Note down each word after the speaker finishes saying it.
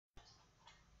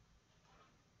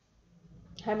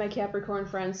Hi, my Capricorn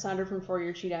friends, Sandra from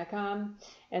ForYourChi.com,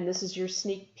 and this is your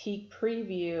sneak peek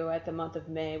preview at the month of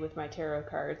May with my tarot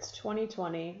cards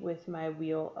 2020 with my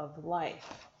Wheel of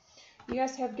Life. You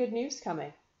guys have good news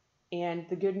coming, and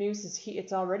the good news is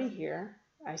it's already here.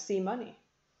 I see money.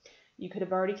 You could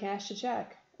have already cashed a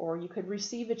check, or you could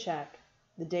receive a check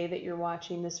the day that you're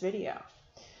watching this video.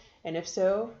 And if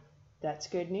so, that's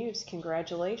good news.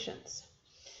 Congratulations.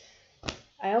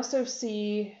 I also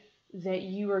see that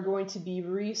you are going to be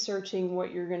researching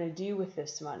what you're going to do with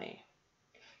this money.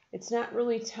 It's not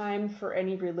really time for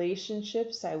any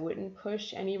relationships. I wouldn't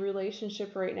push any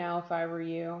relationship right now if I were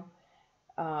you.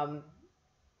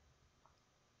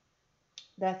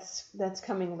 That's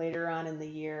coming later on in the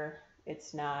year.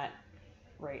 It's not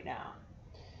right now.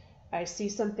 I see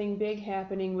something big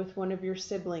happening with one of your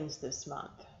siblings this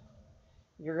month.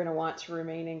 You're going to want to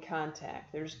remain in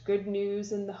contact. There's good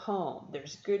news in the home.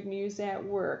 There's good news at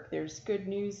work. There's good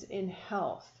news in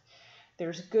health.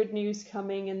 There's good news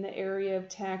coming in the area of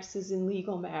taxes and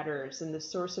legal matters and the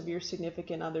source of your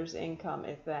significant other's income,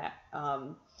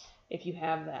 if you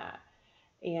have that.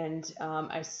 And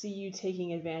I see you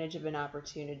taking advantage of an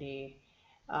opportunity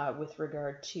with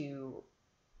regard to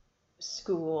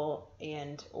school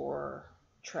and or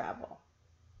travel.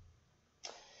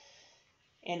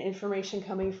 And information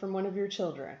coming from one of your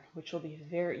children, which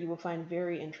you will find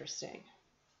very interesting.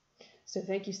 So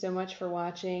thank you so much for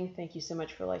watching. Thank you so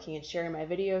much for liking and sharing my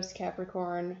videos,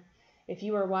 Capricorn. If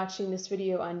you are watching this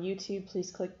video on YouTube,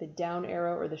 please click the down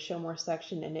arrow or the show more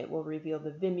section and it will reveal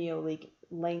the Vimeo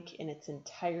link in its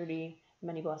entirety.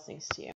 Many blessings to you.